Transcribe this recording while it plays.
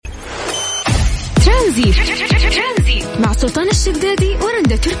ترانزيت مع سلطان الشدادي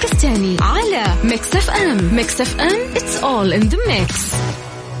ورندا تركستاني على ميكس اف ام. ميكس اف ام it's all in the mix.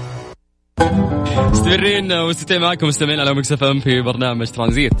 مستمرين وستين معكم مستمعين على ميكس اف ام في برنامج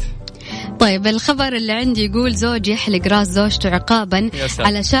ترانزيت. طيب الخبر اللي عندي يقول زوج يحلق راس زوجته عقابا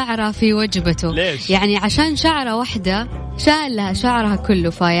على شعره في وجبته. ليش؟ يعني عشان شعره واحدة شال لها شعرها كله.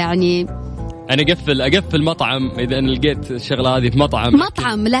 فيعني أنا أقفل مطعم إذا أنا لقيت الشغلة هذه في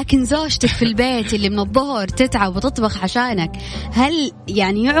مطعم لكن زوجتك في البيت اللي من الظهر تتعب وتطبخ عشانك، هل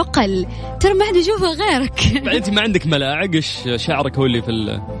يعني يعقل؟ ترى ما حد يشوفها غيرك. أنت ما عندك ملاعق شعرك هو اللي في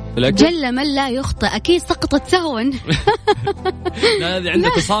الأكل. جل من لا يخطئ أكيد سقطت سهوا. لا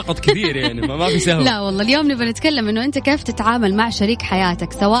عندك ساقط كثير يعني ما في سهو. لا والله اليوم نبغى نتكلم إنه أنت كيف تتعامل مع شريك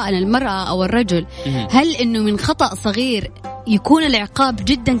حياتك سواء المرأة أو الرجل. هل إنه من خطأ صغير يكون العقاب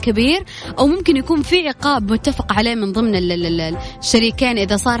جدا كبير، أو ممكن يكون في عقاب متفق عليه من ضمن الشريكين؟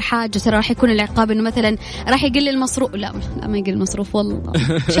 إذا صار حاجة ترى راح يكون العقاب إنه مثلا راح يقل المصروف. لا ما يقل المصروف والله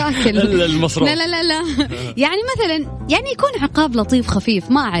شاكل. المصروف لا يعني مثلا يعني يكون عقاب لطيف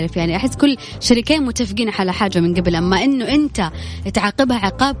خفيف. ما أعرف يعني أحس كل شريكين متفقين على حاجة من قبل، أما إنه أنت تعاقبها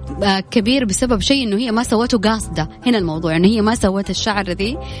عقاب كبير بسبب شيء إنه هي ما سوته قاصدة. هنا الموضوع إنه هي ما سوت الشعر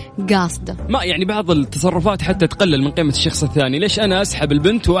ذي قاصدة. ما يعني بعض التصرفات حتى تقلل من قيمة الشخص الثاني. ليش أنا أسحب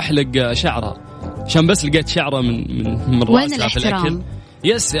البنت وأحلق شعرها عشان بس لقيت شعرها من رأسها في الأكل؟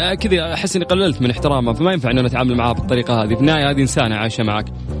 يس كذا أحس إني قللت من احترامها، فما ينفع إنه نتعامل معها بالطريقة هذه. في النهاية هذه إنسانة عايشة معك،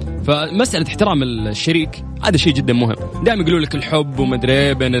 فمسألة احترام الشريك هذا شيء جدا مهم. دائما يقولوا لك الحب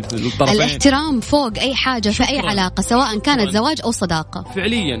ومدري بين الطرفين. الاحترام فوق أي حاجة في أي علاقة سواء كانت زواج أو صداقة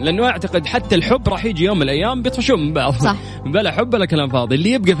فعليا، لأنه أعتقد حتى الحب راح يجي يوم من الأيام بيطفشون من بعض. صح. بلا حب بلا كلام فاضي.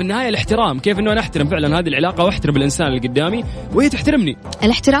 اللي يبقى في النهاية الاحترام، كيف إنه أنا أحترم فعلا هذه العلاقة وأحترم الإنسان اللي قدامي وهي تحترمني.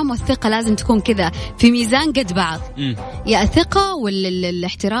 الاحترام والثقة لازم تكون كذا في ميزان قد بعض. يا الثقة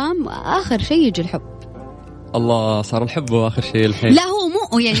والاحترام آخر شيء يجي الحب. الله صار الحب واخر شيء الحين. لا هو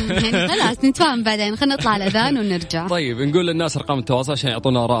مو يعني خلاص نتفاهم بعدين. خلينا نطلع الأذان ونرجع. طيب نقول للناس أرقام التواصل عشان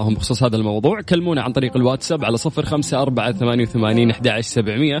يعطونا آرائهم بخصوص هذا الموضوع. كلمونا عن طريق الواتساب على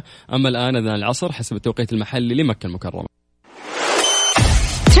 0548811700. أما الآن أذان العصر حسب التوقيت المحلي لمكة المكرمة.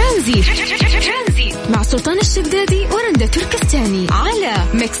 ترانزيت مع سلطان الشدادي ورندا تركستاني على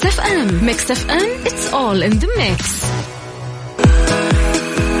ميكس اف ام. ميكس اف ام it's all in the mix.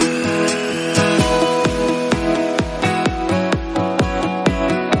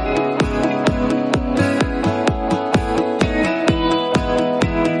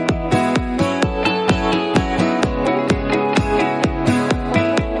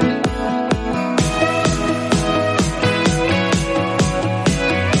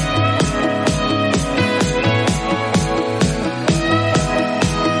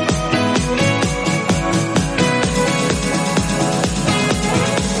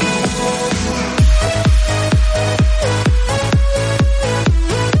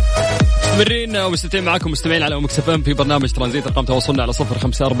 ومستمعين معكم مستمعين على ميكس اف ام في برنامج ترانزيت. رقم تواصلنا على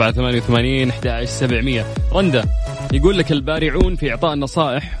 0548811700. رندا يقول لك البارعون في إعطاء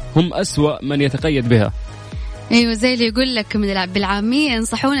النصائح هم أسوأ من يتقيد بها. ايوه زي اللي يقول لك بالعامية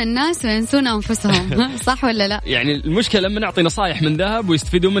ينصحون الناس وينسون أنفسهم. صح ولا لا؟ يعني المشكلة لما نعطي نصائح من ذهب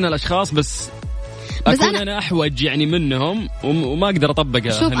ويستفيدوا منها الأشخاص بس أنا أحوج يعني منهم وما أقدر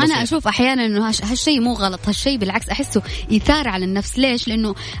أطبقها. شوف أنا أشوف أحيانا إنه هالشيء مو غلط، هالشيء بالعكس أحسه إثارة على النفس. ليش؟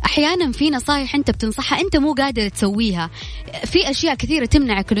 لأنه أحيانا في نصايح أنت بتنصحها أنت مو قادر تسويها. في أشياء كثيرة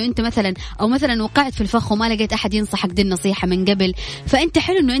تمنعك إنه أنت مثلا وقعت في الفخ وما لقيت أحد ينصحك دي النصيحة من قبل، فأنت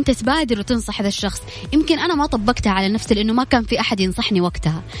حلو إنه أنت تبادر وتنصح هذا الشخص. يمكن أنا ما طبقتها على نفسي لأنه ما كان في أحد ينصحني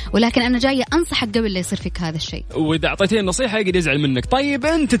وقتها، ولكن أنا جاية أنصحك قبل لا يصير فيك هذا الشيء. وإذا أعطيتيه النصيحة يقدر يزعل منك. طيب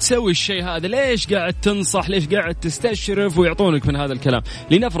أنت تسوي الشيء هذا ليش قاعد تنصح؟ ليش قاعد تستشرف ويعطونك من هذا الكلام؟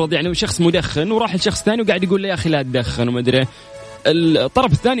 لنفرض يعني شخص مدخن وراح لشخص ثاني وقاعد يقول له يا أخي لا تدخن وما أدري.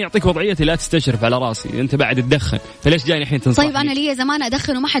 الطرف الثاني يعطيك وضعية لا تستشرف على راسي، أنت بعد تدخن فليش جاي الحين تنصحني؟ طيب أنا لي زمان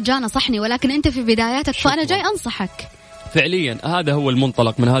أدخن وما حد جاء نصحني، ولكن أنت في بداياتك فأنا جاي أنصحك. فعليا هذا هو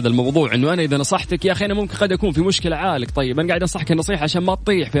المنطلق من هذا الموضوع، انه انا اذا نصحتك يا اخي انا ممكن قد اكون في مشكله عالق، طيب انا قاعد انصحك النصيحه عشان ما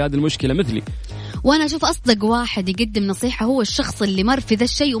تطيح في هذه المشكله مثلي. وانا اشوف اصدق واحد يقدم نصيحه هو الشخص اللي مر في ذا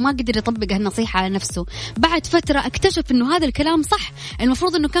الشيء وما قدر يطبق هالنصيحه على نفسه. بعد فتره اكتشف انه هذا الكلام صح،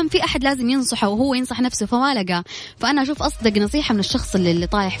 المفروض انه كان في احد لازم ينصحه وهو ينصح نفسه فما لقى. فانا اشوف اصدق نصيحه من الشخص اللي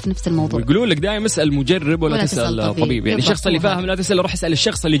طايح في نفس الموضوع. يقولون لك دائما اسال مجرب ولا تسال طبيب. يعني الشخص اللي فاهم لا تسال، روح اسال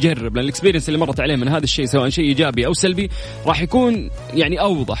الشخص اللي جرب، لان الاكسبيرينس اللي مرت عليه من هذا الشيء سواء شيء ايجابي او سلبي راح يكون يعني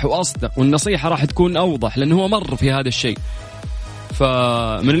أوضح وأصدق، والنصيحة راح تكون أوضح لأنه هو مر في هذا الشيء.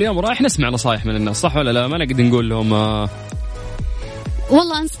 فمن اليوم رايح نسمع نصايح من الناس، صح ولا لا؟ ما نقدر نقول لهم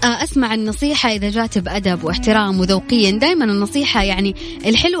والله أسمع النصيحة إذا جات بأدب واحترام وذوقيا. دائما النصيحة يعني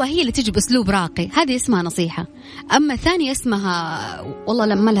الحلوة هي اللي تجي بأسلوب راقي، هذه اسمها نصيحة. أما الثانية اسمها والله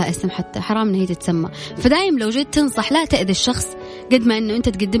لما لها اسم حتى حرام إن هي تتسمى. فدايم لو جيت تنصح لا تأذي الشخص قد ما إنه أنت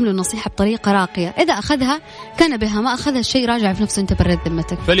تقدم له النصيحة بطريقة راقية. إذا أخذها كان بها، ما أخذها الشيء راجع في نفسه، أنت برد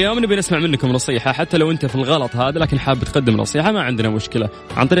ذمتك. فاليوم نبي نسمع منكم نصيحة، حتى لو أنت في الغلط هذا لكن حاب تقدم نصيحة ما عندنا مشكلة،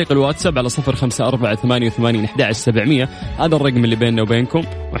 عن طريق الواتساب على 0548811700. هذا الرقم اللي بيننا وبينكم،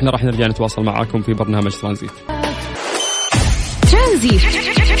 وإحنا راح نرجع نتواصل معاكم في برنامج ترانزيت. ترانزيت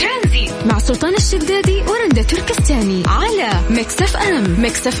مع سلطان الشدادي ورندا تركستاني على ميكس اف ام.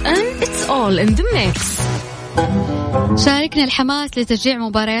 ميكس اف ام it's all in the mix. شاركنا الحماس لتشجيع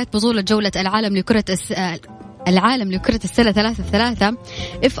مباريات بطولة جولة العالم لكرة السلة 3-3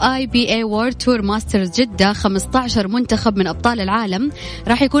 FIBA World Tour Masters جدة. 15 منتخب من أبطال العالم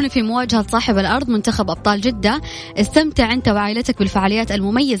راح يكونوا في مواجهة صاحب الأرض منتخب أبطال جدة. استمتع أنت وعائلتك بالفعاليات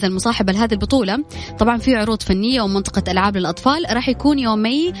المميزة المصاحبة لهذه البطولة. طبعا في عروض فنية ومنطقة ألعاب للأطفال. راح يكون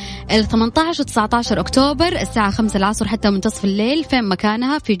يومي 18 و19 أكتوبر الساعة 5 العصر حتى منتصف الليل. فين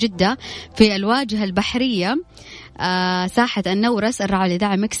مكانها؟ في جدة في الواجهة البحرية، ساحة النورس. الراعي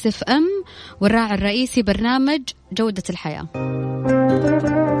الإذاعي ميكس اف ام، والراعي الرئيسي برنامج جودة الحياة.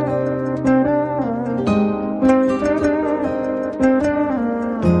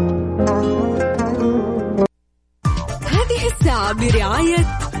 هذه الساعة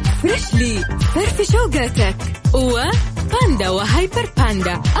برعاية فريشلي، فرف شوقاتك، وباندا وهايبر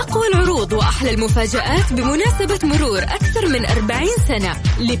باندا. أقوى العروض وأحلى المفاجآت بمناسبة مرور أكثر من 40 سنة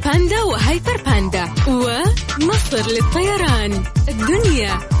لباندا وهايبر باندا. ومصر للطيران،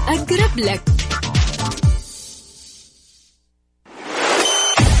 الدنيا أقرب لك.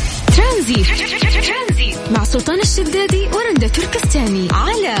 ترانزيت مع سلطان الشدادي ورندا تركستاني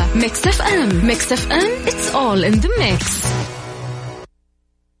على ميكس اف ام. ميكس اف ام it's all in the mix.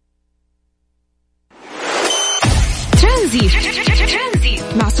 ترانزيت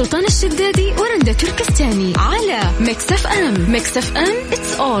مع سلطان الشدادي ورندا تركستاني على ميكس اف ام. ميكس اف ام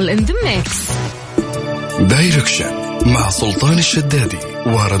it's all in the mix. دايركشن مع سلطان الشدادي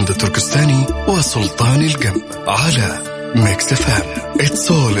ورندا تركستاني وسلطان الجنب على ميكس اف ام it's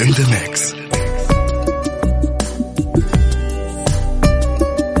all in the mix.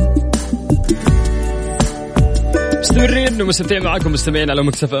 مستمرين ومستمتعين معاكم مستمعين على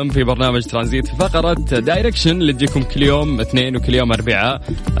ميكس اف ام في برنامج ترانزيت في فقرة دايركشن اللي تجيكم كل يوم اثنين وكل يوم أربعاء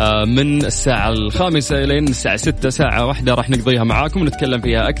من الساعة 5 إلى الساعة 6. ساعة واحدة راح نقضيها معاكم ونتكلم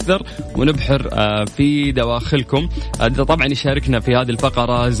فيها أكثر ونبحر في دواخلكم. طبعا يشاركنا في هذه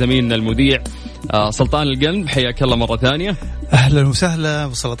الفقرة زميلنا المذيع سلطان القلب. حياك الله مرة ثانية. أهلا وسهلا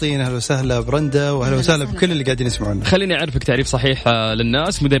بسلاطين، أهلا وسهلا برندا، وأهلا وسهلا بكل اللي قاعدين يسمعونا. خليني أعرفك تعريف صحيح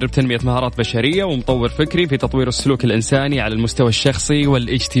للناس. مدرب تنمية مهارات بشرية ومطور فكري في تطوير السلوك الإنساني على المستوى الشخصي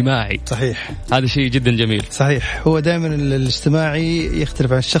والاجتماعي. صحيح، هذا شيء جدا جميل. صحيح، هو دائما الاجتماعي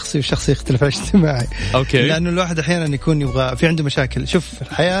يختلف عن الشخصي والشخصي يختلف عن الاجتماعي. أوكي. لأنه الواحد أحيانا يكون يبغى في عنده مشاكل. شوف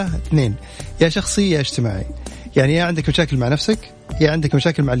الحياة اثنين، يا شخصي يا اجتماعي. يعني يا عندك مشاكل مع نفسك يا عندك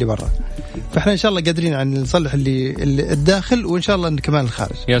مشاكل مع اللي برا. فاحنا ان شاء الله قادرين عن نصلح اللي الداخل وان شاء الله كمان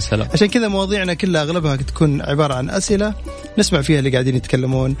الخارج. يا سلام. عشان كذا مواضيعنا كلها اغلبها تكون عباره عن اسئله نسمع فيها اللي قاعدين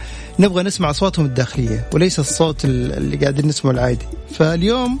يتكلمون، نبغى نسمع اصواتهم الداخليه وليس الصوت اللي قاعدين نسمعه العادي.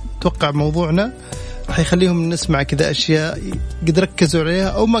 فاليوم توقع موضوعنا راح يخليهم نسمع كذا اشياء قد ركزوا عليها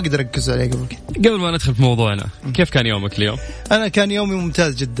او ما قد ركزوا عليها قبل كده. قبل ما ندخل في موضوعنا، كيف كان يومك اليوم؟ انا كان يومي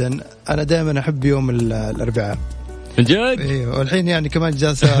ممتاز جدا. انا دائما احب يوم الاربعاء. من جد؟ ايوه، والحين يعني كمان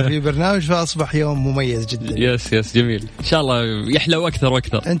جالسة في برنامج فاصبح يوم مميز جدا. يس جميل، ان شاء الله يحلى اكثر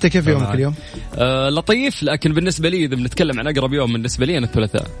واكثر. انت كيف يومك اليوم؟ لطيف، لكن بالنسبه لي اذا بنتكلم عن اقرب يوم بالنسبه لي انا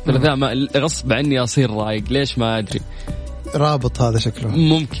الثلاثاء ما غصب عني اصير رايق. ليش ما ادري، رابط هذا شكله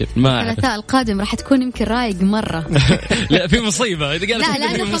ممكن ما أعرف. الثلاثاء القادم راح تكون يمكن رايق مرة. لا في مصيبة إذا قالت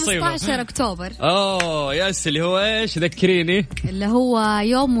لا في مصيبة. 15 أكتوبر. ياس اللي هو إيش ذكريني؟ اللي هو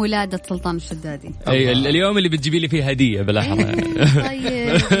يوم ولادة سلطان الشدادي. أي اليوم اللي بتجيبي لي فيه هدية بالأحرى.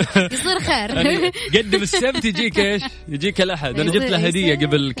 طيب يصير خير. قدم السبت يجيك إيش؟ يجيك الأحد. أنا جبت له هدية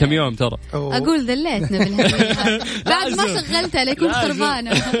قبل كم يوم ترى. أقول ذليتنا بالهدية بعد ما شغلتها ليكون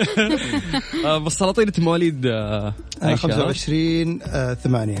خربانة. بالسلاطين أنت مواليد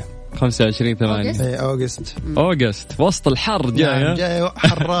 25/8. 25/8 أوغست وسط الحر جاي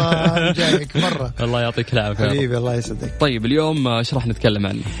حران جايك مرة. الله يعطيك العافية حبيبي، الله يسعدك. طيب اليوم ايش راح نتكلم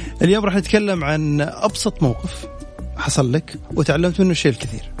عنه؟ اليوم راح نتكلم عن أبسط موقف حصل لك وتعلمت منه شيء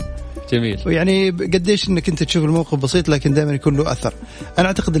الكثير. جميل. ويعني قديش انك انت تشوف الموقف بسيط لكن دائما يكون له اثر. انا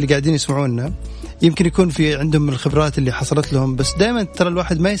اعتقد اللي قاعدين يسمعونا يمكن يكون في عندهم من الخبرات اللي حصلت لهم، بس دائما ترى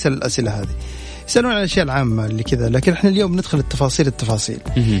الواحد ما يسأل الاسئله هذه، يسألون عن الأشياء العامة اللي كذا، لكن إحنا اليوم ندخل التفاصيل.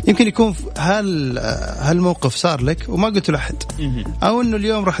 يمكن يكون هالموقف صار لك وما قلت لأحد، أو إنه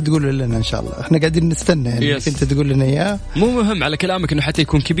اليوم راح تقول لنا إن شاء الله. إحنا قاعدين نستنى يعني أنت تقول لنا إياه. مو مهم على كلامك إنه حتى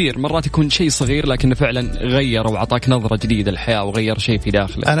يكون كبير، مرات يكون شيء صغير لكنه فعلا غير وعطاك نظرة جديدة للحياة وغير شيء في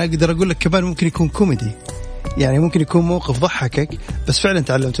داخلك. أنا أقدر أقول لك كمان ممكن يكون كوميدي، يعني ممكن يكون موقف ضحكك بس فعلا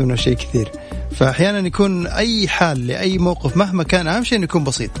تعلمت منه شيء كثير. فأحيانا يكون أي حال لأي موقف مهما كان، أهم شيء يكون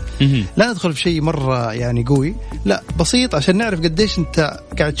بسيط. لا ندخل في شيء مرة يعني قوي، لا بسيط عشان نعرف قديش أنت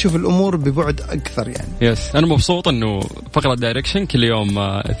قاعد تشوف الأمور ببعد أكثر يعني. أنا مبسوط أنه فقرة دايركشن كل يوم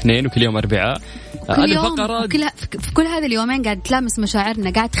اثنين وكل يوم أربعاء، كل يوم في كل هذا اليومين قاعد تلامس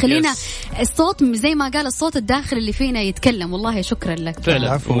مشاعرنا، قاعد تخلينا الصوت زي ما قال الصوت الداخل اللي فينا يتكلم. والله شكرا لك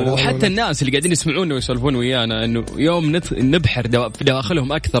فعلا. وحتى الناس اللي قاعدين يسمعونا ويسولفون ويانا انه يوم نبحر في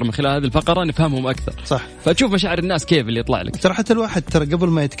دواخلهم اكثر من خلال هذه الفقره نفهمهم اكثر. صح. فتشوف مشاعر الناس كيف اللي يطلع لك. ترى حتى الواحد قبل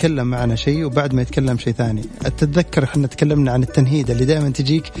ما يتكلم معنا شيء وبعد ما يتكلم شيء ثاني. تتذكر احنا تكلمنا عن التنهيده اللي دائما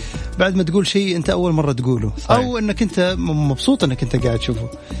تجيك بعد ما تقول شيء انت اول مره تقوله. صحيح. او انك انت مبسوط انك انت قاعد تشوفه.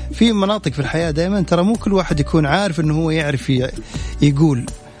 في مناطق في الحياه دائما ترى مو كل واحد يكون عارف انه هو يعرف يقول،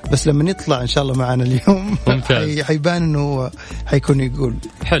 بس لما يطلع إن شاء الله معنا اليوم حيبان إنه هو حيكون يقول.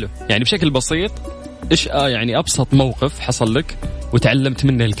 حلو. يعني بشكل بسيط إيش يعني أبسط موقف حصل لك وتعلمت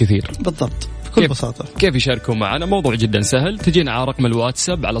منه الكثير؟ بالضبط بكل بساطة. كيف يشاركوا معنا؟ موضوع جدا سهل. تجينا على رقم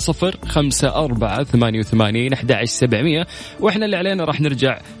الواتساب على 0548811700 وإحنا اللي علينا راح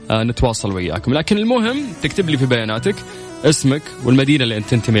نرجع نتواصل وياكم. لكن المهم تكتب لي في بياناتك اسمك والمدينة اللي أنت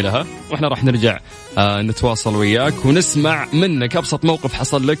تنتمي لها، وإحنا راح نرجع نتواصل وياك ونسمع منك أبسط موقف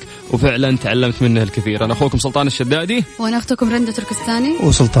حصل لك وفعلا تعلمت منه الكثير. أنا أخوكم سلطان الشدادي، وأنا أختكم رندة تركستاني،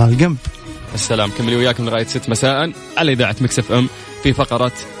 وسلطان القنب. السلام. كملي وياكم لغاية 6 مساء على إذاعة ميكس اف ام في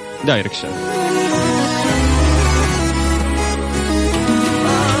فقرة دايركشن.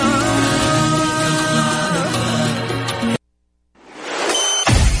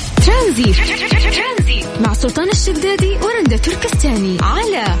 ترانزيت مع سلطان الشدادي ورندة تركستاني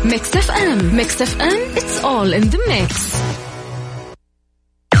على ميكس اف ام. ميكس اف ام it's all in the mix.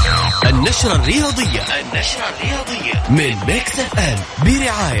 النشرة الرياضية من ميكس اف ام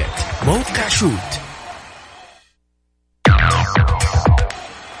برعاية موقع شوت.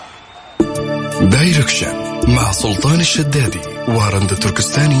 دايركشن مع سلطان الشدادي ورندة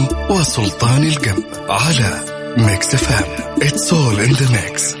تركستاني وسلطان القنب على ميكس اف ام it's all in the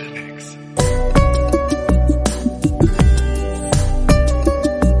mix.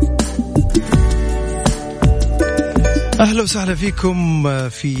 أهلا وسهلا فيكم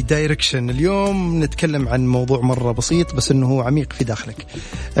في دايركشن. اليوم نتكلم عن موضوع مرة بسيط بس أنه هو عميق في داخلك.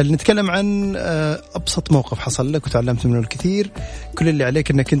 نتكلم عن أبسط موقف حصل لك وتعلمت منه الكثير. كل اللي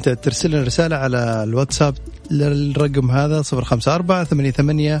عليك أنك أنت ترسل لنا رسالة على الواتساب للرقم هذا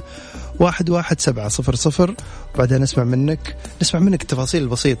 0548811700 وبعدها نسمع منك التفاصيل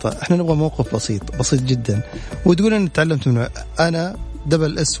البسيطة. احنا نبغى موقف بسيط جدا وتقول أن تعلمت منه. أنا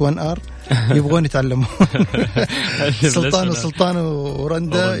 $S1R يبغون يتعلمون سلطان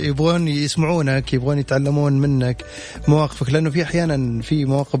ورندا يبغون يسمعونك، يبغون يتعلمون منك مواقفك، لأنه في أحيانا في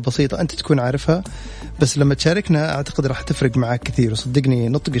مواقف بسيطة أنت تكون عارفها بس لما تشاركنا أعتقد راح تفرق معك كثير. وصدقني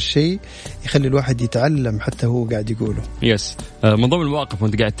نطق الشيء يخلي الواحد يتعلم حتى هو قاعد يقوله. يس. من ضمن المواقف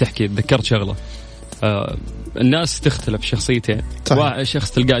وانت قاعد تحكي تذكرت شغلة. الناس تختلف شخصيتين.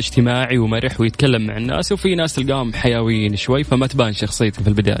 شخص تلقاه اجتماعي ومرح ويتكلم مع الناس، وفي ناس تلقاهم حيويين شوي فما تبان شخصيته في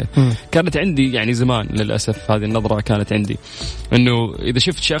البداية. كانت عندي يعني زمان للأسف هذه النظرة كانت عندي، أنه إذا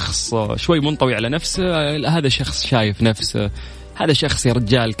شفت شخص شوي منطوي على نفسه هذا شخص شايف نفسه، هذا شخص يا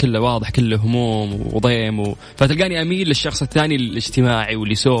رجال كله واضح كله هموم وضيم فتلقاني أميل للشخص الثاني الاجتماعي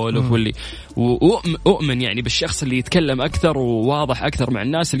واللي يسولف واللي وأؤمن يعني بالشخص اللي يتكلم أكثر وواضح أكثر مع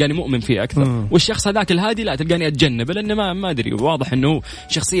الناس تلقاني مؤمن فيه أكثر. والشخص هذاك الهادي لا تلقاني أتجنبه لأنه ما أدري واضح أنه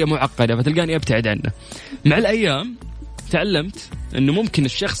شخصية معقدة فتلقاني أبتعد عنه. مع الأيام تعلمت أنه ممكن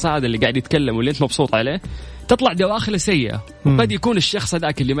الشخص هذا اللي قاعد يتكلم واللي أنت مبسوط عليه تطلع دواخله سيئة، قد يكون الشخص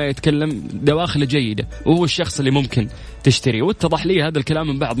هذاك اللي ما يتكلم دواخله جيدة وهو الشخص اللي ممكن تشتري. واتضح لي هذا الكلام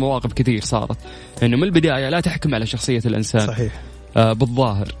من بعض مواقف كثير صارت، إنه من البداية لا تحكم على شخصية الإنسان. صحيح.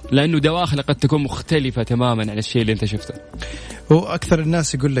 بالظاهر، لأنه دواخله قد تكون مختلفة تماما عن الشيء اللي أنت شفته. هو أكثر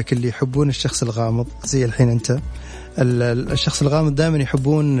الناس يقول لك اللي يحبون الشخص الغامض زي الحين أنت، الشخص الغامض دائما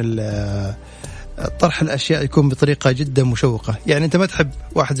يحبون طرح الأشياء يكون بطريقة جدا مشوقة. يعني أنت ما تحب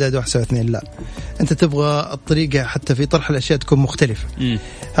 1 زائد 1 يساوي 2، لا أنت تبغى الطريقة حتى في طرح الأشياء تكون مختلفة.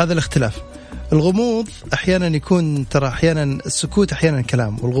 هذا الاختلاف. الغموض أحيانا يكون ترى أحيانا السكوت أحيانا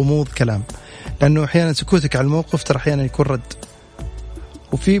كلام والغموض كلام، لأنه أحيانا سكوتك على الموقف ترى أحيانا يكون رد،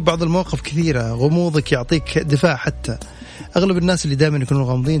 وفي بعض المواقف كثيرة غموضك يعطيك دفاع. حتى أغلب الناس اللي دائما يكونوا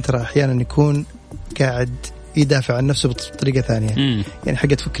غامضين ترى أحيانا يكون قاعد يدافع عن نفسه بطريقة ثانية. يعني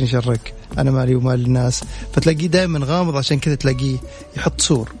حاجة تفكني شرك، أنا مالي ومال الناس، فتلاقيه دائما غامض. عشان كذا تلاقيه يحط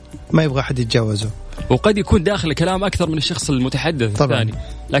سور ما يبغى أحد يتجاوزه، وقد يكون داخل كلام أكثر من الشخص المتحدث طبعاً. الثاني،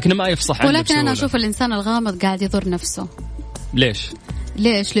 لكن ما يفصح عنه. ولكن أنا أشوف الإنسان الغامض قاعد يضر نفسه. ليش؟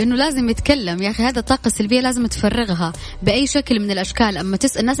 لأنه لازم يتكلم يا أخي. هذا الطاقة السلبية لازم تفرغها بأي شكل من الأشكال. أما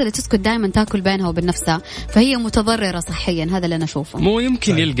الناس اللي تسكت دائما تاكل بينها وبين نفسها، فهي متضررة صحيا. هذا اللي أنا أشوفه. مو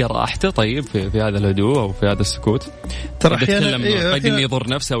يمكن يلقى راحته طيب في هذا الهدوء أو في هذا السكوت؟ ترى أحيانا قد يضر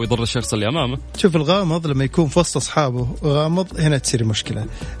نفسه أو يضر الشخص اللي أمامه. شوف الغامض لما يكون في وسط أصحابه غامض، هنا تصير مشكلة.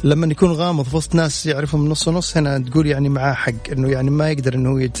 لما يكون غامض في وسط ناس يعرفهم نص ونص، هنا تقول يعني معاه حق إنه يعني ما يقدر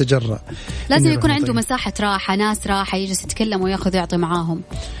إنه يتجرأ. لازم يكون عنده مساحة راحة، ناس راحة يجلس يتكلم ويأخذ ويعطي معاهم.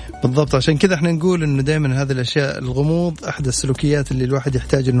 بالضبط. عشان كذا احنا نقول انه دائما هذه الاشياء الغموض احد السلوكيات اللي الواحد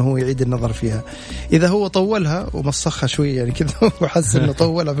يحتاج انه هو يعيد النظر فيها. اذا هو طولها ومسخها شويه يعني كذا وحس انه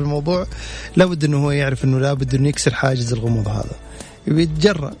طولها في الموضوع، لابد انه هو يعرف انه لابد انه يكسر حاجز الغموض هذا،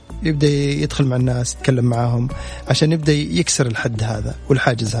 يتجرأ، يبدا يدخل مع الناس، يتكلم معاهم، عشان يبدا يكسر الحد هذا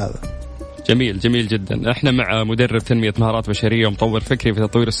والحاجز هذا. جميل جدا. احنا مع مدرب تنمية مهارات بشرية ومطور فكري في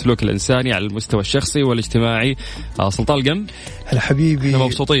تطوير السلوك الإنساني على المستوى الشخصي والاجتماعي، سلطان القم. هلا حبيبي، احنا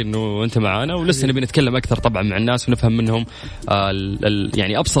مبسوطين انه انت معنا، ولسه نبي نتكلم اكثر طبعا مع الناس ونفهم منهم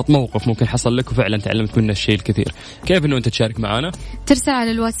يعني ابسط موقف ممكن حصل لك وفعلا تعلمت منه الشيء الكثير. كيف انه انت تشارك معنا؟ ترسل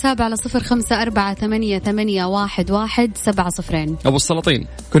على الواتساب على 0548811700. ابو السلاطين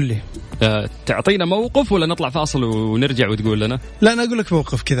قل لي، تعطينا موقف ولا نطلع فاصل ونرجع وتقول لنا؟ لا أنا أقول لك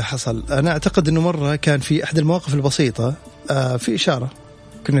موقف كذا حصل. أنا أعتقد أنه مرة كان في أحد المواقف البسيطة في إشارة،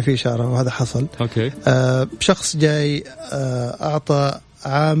 كنا في إشارة وهذا حصل. أوكي. شخص جاي أعطى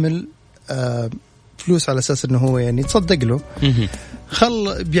عامل فلوس على أساس أنه هو يعني تصدق له،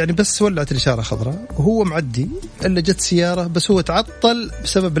 يعني بس ولعت الإشارة خضراء وهو معدي، إلا جت سيارة بس هو تعطل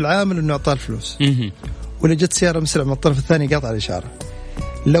بسبب العامل أنه أعطاه الفلوس، ولا جت سيارة مسرع من الطرف الثاني قاطع الإشارة.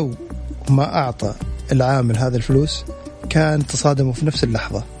 لو ما أعطى العامل هذا الفلوس كان تصادموا في نفس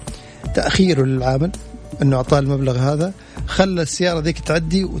اللحظة. تأخيره للعامل أنه أعطاه المبلغ هذا خلى السيارة ذيك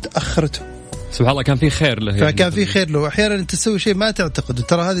تعدي وتأخرته. سبحان الله، كان في خير له يعني. فكان في خير له. أحيانا أنت تسوي شيء ما تعتقد،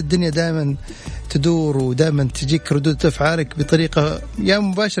 ترى هذه الدنيا دائما تدور ودائما تجيك ردود أفعالك بطريقة يا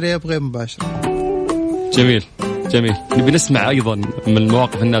مباشرة يا غير مباشرة. جميل. نبي نسمع أيضا من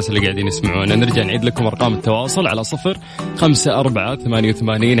مواقف الناس اللي قاعدين يسمعونا. نرجع نعيد لكم أرقام التواصل على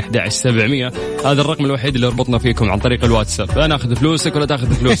 0548811700. هذا الرقم الوحيد اللي ربطنا فيكم عن طريق الواتساب. لا ناخذ فلوسك ولا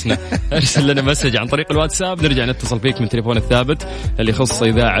تاخذ فلوسنا. ارسل لنا مسج عن طريق الواتساب، نرجع نتصل فيك من تليفون الثابت اللي يخص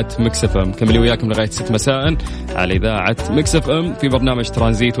إذاعة ميكس اف ام. كملي وياكم لغاية 6 مساء على إذاعة ميكس اف ام في برنامج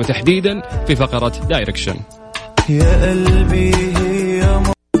ترانزيت، وتحديدا في فقرة دايركشن. يا قلبي هي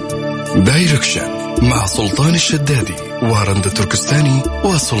دايركشن مع سلطان الشدادي ورندا تركستاني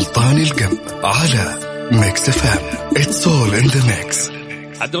وسلطان القم على ميكس اف ام. It's all in the mix.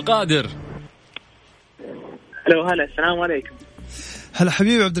 عبد القادر. هلا السلام عليكم. هلا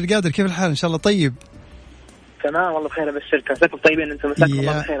حبيبي عبد القادر، كيف الحال؟ إن شاء الله طيب. تمام والله بخير، أبشرك. مساكم طيبين أنتم؟ مساكم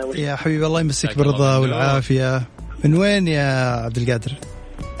الله بخير. يا حبيبي الله يمسك بالرضا والعافية. من وين يا عبد القادر؟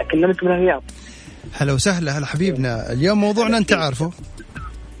 أكلمك من الرياض. هلا وسهلا. هلا حبيبنا، اليوم موضوعنا أنت عارفه.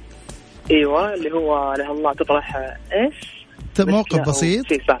 ايوه اللي هو له الله تطرح ايش موقف بسيط.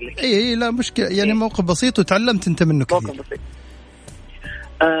 اي لا مشكله يعني. موقف بسيط وتعلمت انت منه كثير. موقف بسيط.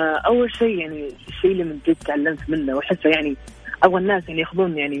 اول شيء يعني الشيء اللي من جد تعلمت منه واحسه يعني اول الناس يعني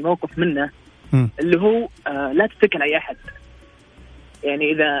ياخذون يعني موقف منه اللي هو لا تتكل على احد.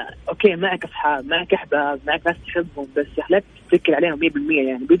 يعني اذا اوكي معك اصحاب، معك احباب، معك ناس تحبهم، بس لا تتكل عليهم 100%.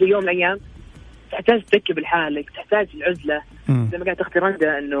 يعني بيجي يوم من الايام تحتاج تتكي بالحالك، تحتاج العزله. زي ما قالت اختي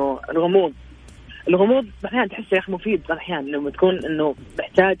رندا انه الغموض احيانا تحسه يا اخي مفيد. احيانا لما تكون انه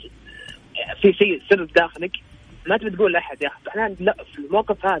محتاج في شيء سر داخلك ما تبي تقول لاحد يا اخي، احيانا لا في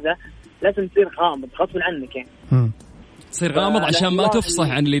الموقف هذا لازم تصير غامض غصب عنك يعني. تصير غامض عشان ما تفصح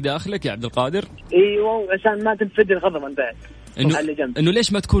عن اللي داخلك يا عبد القادر. ايوه عشان ما تنفجر غضبا بعد. انه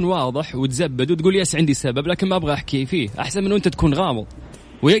ليش ما تكون واضح وتزبد وتقول يس عندي سبب لكن ما ابغى احكي فيه، احسن من انت تكون غامض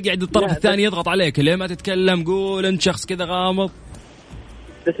ويقعد الطرف الثاني يضغط عليك ليه ما تتكلم، قول انت شخص كذا غامض.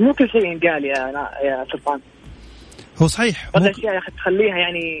 بس مو كل شيء ينقال يا سلطان. هو صحيح بعض الاشياء يا اخي تخليها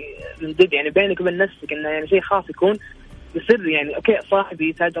يعني من جد يعني بينك وبين نفسك انه يعني شيء خاص يكون يصير يعني اوكي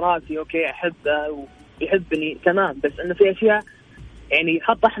صاحبي تاج راسي اوكي احبه ويحبني تمام، بس انه في اشياء يعني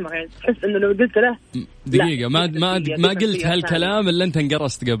خط احمر يعني تحس انه لو قلت له دقيقه ما قلت هالكلام الا انت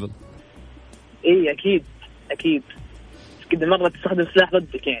انقرصت قبل. اي اكيد كده مرة تستخدم سلاح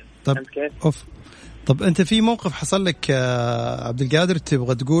ضدك يعني. طب طب انت في موقف حصل لك عبد القادر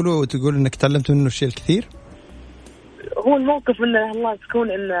تبغى تقوله وتقول انك تعلمت منه الشيء الكثير؟ هو الموقف إنه الله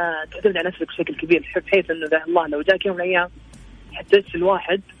تكون إن تعتمد على نفسك بشكل كبير، بحيث إنه ذا الله لو جاك يوم من الأيام حتى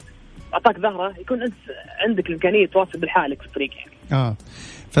الواحد أعطاك ظهره يكون أنت عندك الإمكانية تواصل بالحالك في الطريق يعني.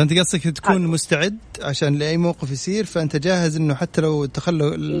 فأنت قصدك تكون مستعد عشان لأي موقف يصير، فأنت جاهز إنه حتى لو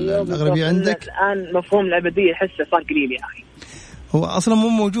تخلوا الأغلبية عندك. الآن مفهوم الأبدية حسه صار قليل يا أخي. هو أصلا مو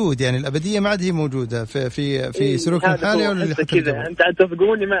موجود يعني، الأبدية ما عاد هي موجودة في سلوك الحالي ولا اللي حتى كذا. أنت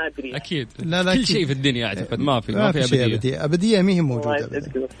تفقوني ما أدري. أكيد. لا كل شيء في الدنيا أعتقد ما في أبدية. أبدية ما هي موجودة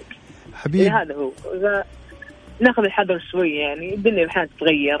حبيبي. هذا هو. ناخذ الحذر شوي يعني، الدنيا أحيانا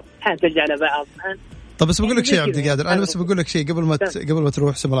تتغير، أحيانا ترجع على بعض. طب بس بقول لك شيء عبد القادر، أنا بس بقول لك شيء قبل ما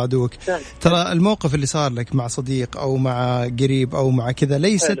تروح سمر عدوك. ترى الموقف اللي صار لك مع صديق أو مع قريب أو مع كذا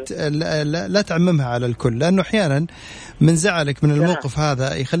ليست لا تعممها على الكل، لأنه أحيانا من زعلك من الموقف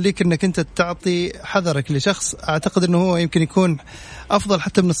هذا يخليك أنك أنت تعطي حذرك لشخص أعتقد أنه هو يمكن يكون أفضل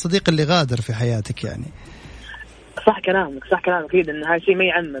حتى من الصديق اللي غادر في حياتك يعني. صح كلامك أكيد إن هذا شيء ما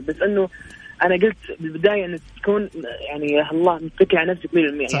يعمم، بس إنه أنا قلت بالبداية أن تكون يعني يا الله متكل على نفسك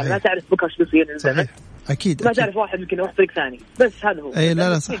 100%. يعني ما تعرف بكرة شو بيصير. صحيح. أكيد. ما تعرف واحد يمكن يروح طريق ثاني، بس هذا هو. أي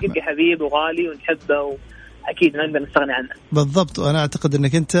لا صح. يبقى حبيب وغالي ونحبه أكيد ما نقدر نستغني عنه. بالضبط. وأنا أعتقد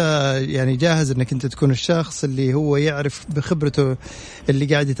أنك أنت يعني جاهز أنك أنت تكون الشخص اللي هو يعرف بخبرته اللي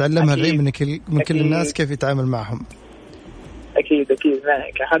قاعد يتعلمها العلم من كل الناس كيف يتعامل معهم. أكيد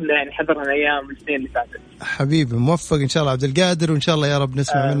أخذنا يعني حضرنا أيام السنين اللي فاتت. حبيبي موفق إن شاء الله عبد القادر، وإن شاء الله يا رب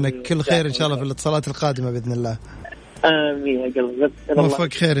نسمع منك كل خير إن شاء الله في الاتصالات القادمة بإذن الله. آمين يا قلبي.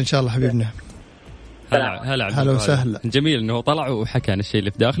 موفق خير إن شاء الله حبيبنا. هلا وسهلا. جميل انه طلع وحكى عن الشيء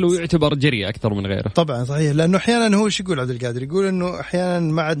اللي في داخله ويعتبر جريء اكثر من غيره. طبعا صحيح، لانه احيانا هو ايش يقول عبد القادر، يقول انه احيانا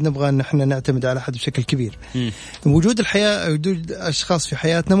ما عاد نبغى ان احنا نعتمد على احد بشكل كبير. وجود الحياه، وجود اشخاص في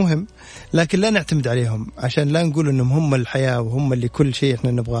حياتنا مهم، لكن لا نعتمد عليهم عشان لا نقول انهم هم الحياه وهم اللي كل شيء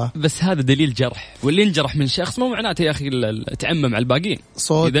احنا نبغاه. بس هذا دليل جرح، واللي ينجرح من شخص مو معناته يا اخي تعمم على الباقين.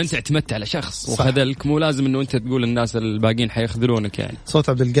 اذا انت اعتمدت على شخص وخذلك مو لازم انه انت تقول الناس الباقين حيخذلونك يعني. صوت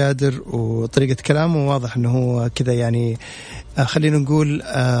عبد القادر وطريقه كلامه واضح انه هو كذا يعني، خلينا نقول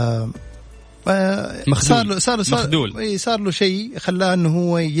صار له شيء خلاه انه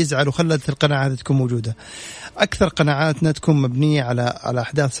هو يزعل، وخلت القناعه هذه تكون موجوده. اكثر قناعاتنا تكون مبنيه على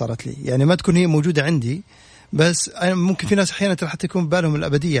احداث صارت لي، يعني ما تكون هي موجوده عندي، بس ممكن في ناس احيانا حتى يكون بالهم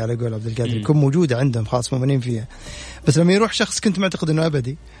الابديه على قول عبد القادر يكون موجوده عندهم خاص مؤمنين فيها، بس لما يروح شخص كنت معتقد انه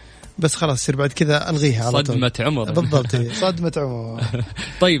ابدي بس خلاص يصير بعد كذا الغيها على طول. صدمة عمر. بالضبط صدمة عمر.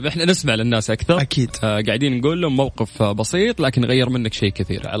 طيب احنا نسمع للناس اكثر اكيد. قاعدين نقول لهم موقف بسيط لكن غير منك شيء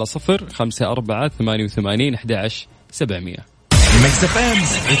كثير على 054-88-11-700.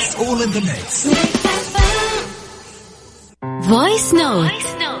 Voice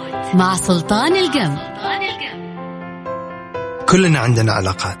Note مع سلطان القم. كلنا عندنا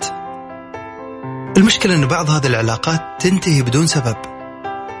علاقات، المشكلة أن بعض هذه العلاقات تنتهي بدون سبب.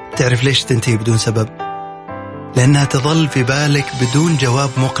 تعرف ليش تنتهي بدون سبب؟ لأنها تظل في بالك بدون جواب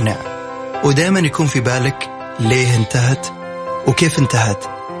مقنع، ودائما يكون في بالك ليه انتهت وكيف انتهت،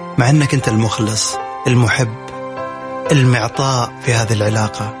 مع أنك أنت المخلص المحب المعطاء في هذه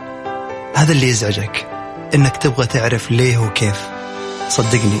العلاقة. هذا اللي يزعجك، أنك تبغى تعرف ليه وكيف.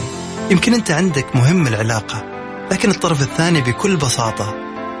 صدقني يمكن أنت عندك مهم العلاقة، لكن الطرف الثاني بكل بساطة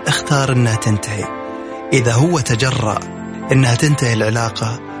اختار أنها تنتهي. إذا هو تجرأ أنها تنتهي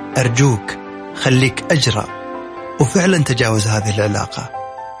العلاقة، أرجوك خليك أجرأ وفعلا تجاوز هذه العلاقة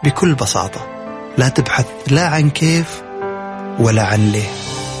بكل بساطة. لا تبحث لا عن كيف ولا عن ليه.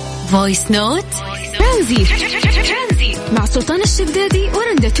 Voice Note ترانزيت مع سلطان الشدادي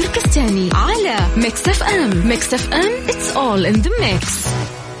ورندا تركستاني على ميكس اف ام. ميكس اف ام it's all in the mix.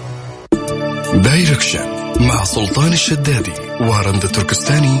 دايركشن مع سلطان الشدادي ورندا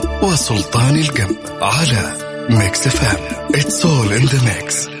تركستاني وسلطان القم على ميكس اف ام it's all in the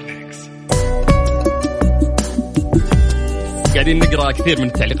mix. قاعدين نقرأ كثير من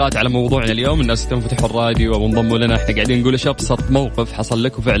التعليقات على موضوعنا اليوم، الناس تنفتحوا الراديو وانضموا لنا. احنا قاعدين نقول ايش ابسط موقف حصل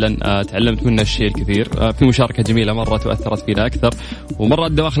لك وفعلا تعلمت منه الشيء الكثير. في مشاركة جميلة مرة تؤثرت فينا أكثر،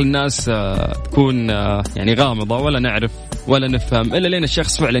 ومرات دواخل الناس تكون يعني غامضة ولا نعرف ولا نفهم إلا لين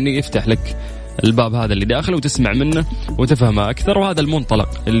الشخص فعلا يفتح لك الباب هذا اللي داخله وتسمع منه وتفهمه أكثر. وهذا المنطلق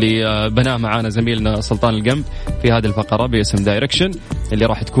اللي بناه معانا زميلنا سلطان القم في هذه الفقرة باسم دايركشن، اللي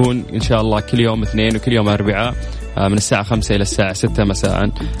راح تكون إن شاء الله كل يوم اثنين وكل يوم أربعاء من الساعة 5 إلى الساعة 6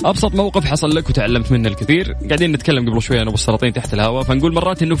 مساء. أبسط موقف حصل لك وتعلمت منه الكثير. قاعدين نتكلم قبل شوية أنا أبو السلاطين تحت الهواء، فنقول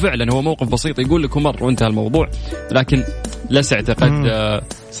مرات إنه فعلا هو موقف بسيط يقول لك مر وانتهى الموضوع، لكن لسعته قد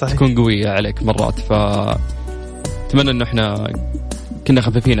تكون قوية عليك مرات. فأتمنى إنه إحنا كنا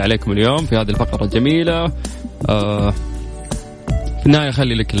خفيفين عليكم اليوم في هذه الفقرة الجميلة. في النهاية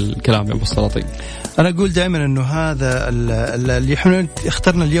خلي لك الكلام يا أبو السلاطين. أنا أقول دائما أنه هذا اللي إحنا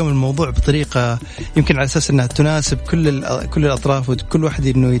اخترنا اليوم الموضوع بطريقة يمكن على أساس أنها تناسب كل الأطراف وكل واحد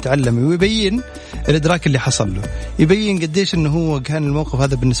إنه يتعلم ويبين الإدراك اللي حصل له، يبين قديش إنه هو كان الموقف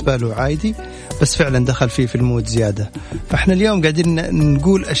هذا بالنسبة له عادي بس فعلا دخل فيه في المود زيادة. فإحنا اليوم قاعدين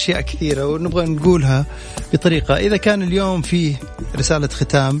نقول أشياء كثيرة ونبغى نقولها بطريقة. إذا كان اليوم فيه رسالة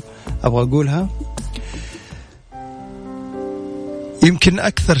ختام أبغى أقولها، يمكن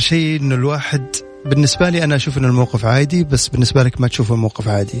أكثر شيء إنه الواحد بالنسبة لي أنا أشوف إنه الموقف عادي، بس بالنسبة لك ما تشوفه موقف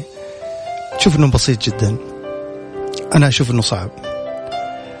عادي، تشوف إنه بسيط جدا. أنا أشوف إنه صعب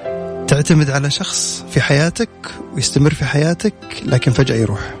تعتمد على شخص في حياتك ويستمر في حياتك لكن فجأة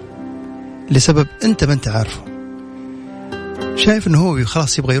يروح لسبب أنت ما أنت عارفه. شايف إنه هو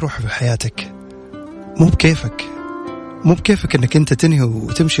خلاص يبغى يروح في حياتك، مو بكيفك إنك أنت تنهي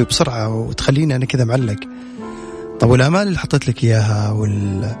وتمشي بسرعة وتخليني أنا كذا معلق. طب والآمال اللي حطيت لك إياها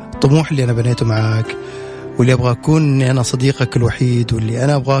والطموح اللي أنا بنيته معاك واللي أبغى أكون أنا صديقك الوحيد واللي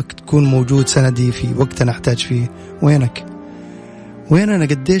أنا أبغاك تكون موجود سندي في وقت أنا أحتاج فيه، وينك؟ وين أنا؟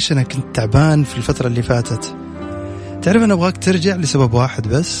 قديش أنا كنت تعبان في الفترة اللي فاتت. تعرف أنا أبغاك ترجع لسبب واحد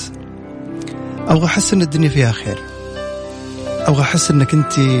بس، أبغى أحس إن الدنيا فيها خير، أبغى أحس إنك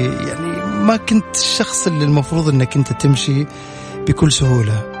أنت يعني ما كنت الشخص اللي المفروض إنك أنت تمشي بكل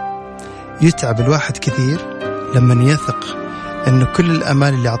سهولة. يتعب الواحد كثير لما يثق إنه كل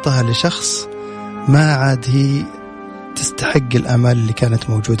الآمال اللي أعطاها لشخص ما عاد هي تستحق الآمال اللي كانت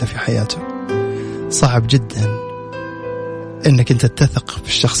موجودة في حياته. صعب جدا إنك أنت تثق في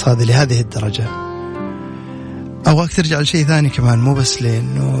الشخص هذا لهذه الدرجة. أبغاك ترجع لشيء ثاني كمان، مو بس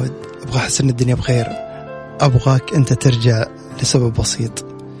لأنه أبغى أحس إن الدنيا بخير، أبغاك أنت ترجع لسبب بسيط.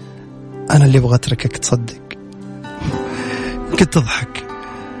 أنا اللي أبغى أتركك تصدق كنت تضحك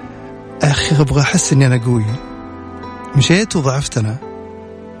أخي، أبغى أحس إني أنا قوي، مشيت وضعفت أنا.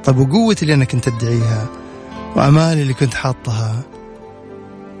 طب وقوتي اللي أنا كنت أدعيها وأمالي اللي كنت حاطها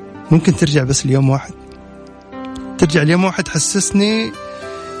ممكن ترجع بس اليوم واحد؟ ترجع اليوم واحد حسسني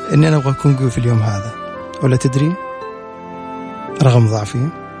إني أنا أبغى أكون قوي في اليوم هذا، ولا تدري رغم ضعفي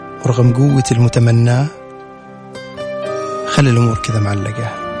ورغم قوتي المتمناه خلي الأمور كذا معلقة.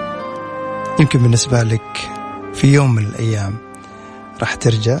 يمكن بالنسبة لك في يوم من الأيام راح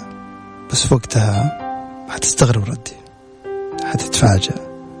ترجع، بس في وقتها حتستغرب ردي، حتتفاجأ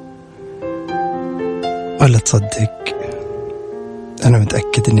ولا تصدق. أنا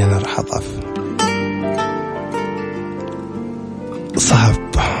متأكد أني أنا راح أضعف.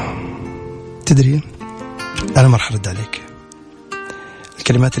 صعب تدري، أنا ما راح أرد عليك.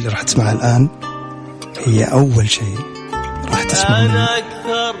 الكلمات اللي راح تسمعها الآن هي أول شيء راح تسمعها. أنا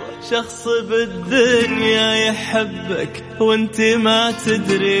أكثر شخص بالدنيا يحبك وانت ما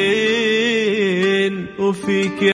تدرين، وفيك